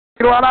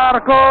Tiro al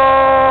arco.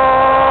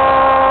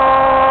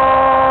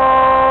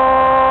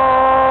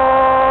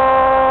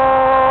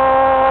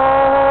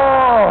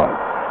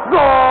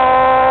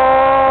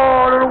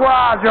 Gol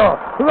uruguayo.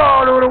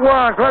 Gol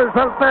uruguayo. El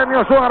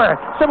salteño Suárez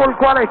se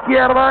volcó a la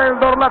izquierda.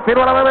 Eldor la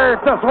tiró a la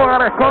derecha.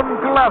 Suárez con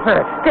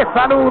clase. Que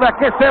saluda,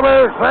 que se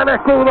besa el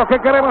escudo que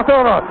queremos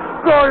todos.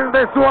 Gol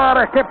de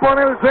Suárez que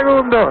pone el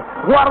segundo.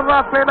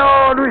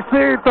 Guárdatelo,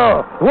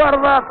 Luisito.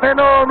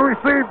 Guárdatelo,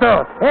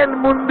 Luisito. El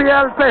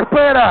mundial te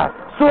espera.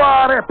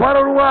 Suárez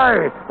para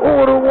Uruguay.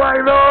 Uruguay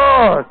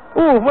 2.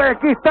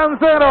 Uzbekistán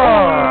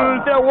 0.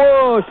 Ultra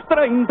Wash,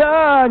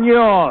 30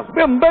 años.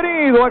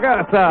 Bienvenido a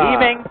casa. Y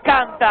me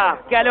encanta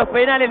que a los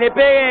penales le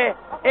pegue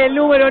el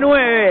número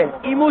 9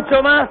 y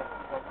mucho más.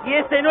 Y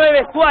ese 9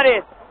 es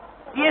Suárez.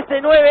 Y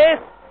ese 9 es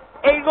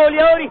el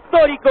goleador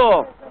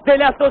histórico de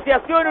la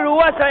Asociación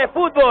Uruguaya de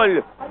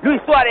Fútbol.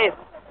 Luis Suárez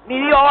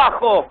midió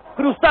abajo,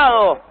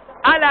 cruzado,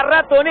 a la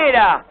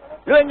ratonera.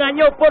 Lo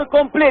engañó por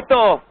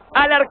completo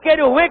al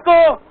arquero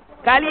uzbeco.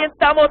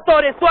 Calienta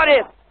motores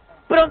Suárez.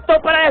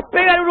 Pronto para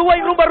despegar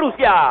Uruguay rumbo a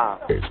Rusia.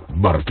 Es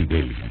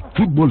Martinelli.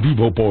 Fútbol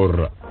vivo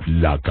por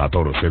la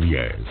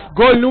 1410.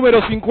 Gol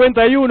número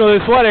 51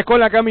 de Suárez con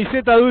la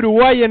camiseta de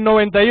Uruguay en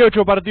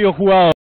 98 partidos jugados.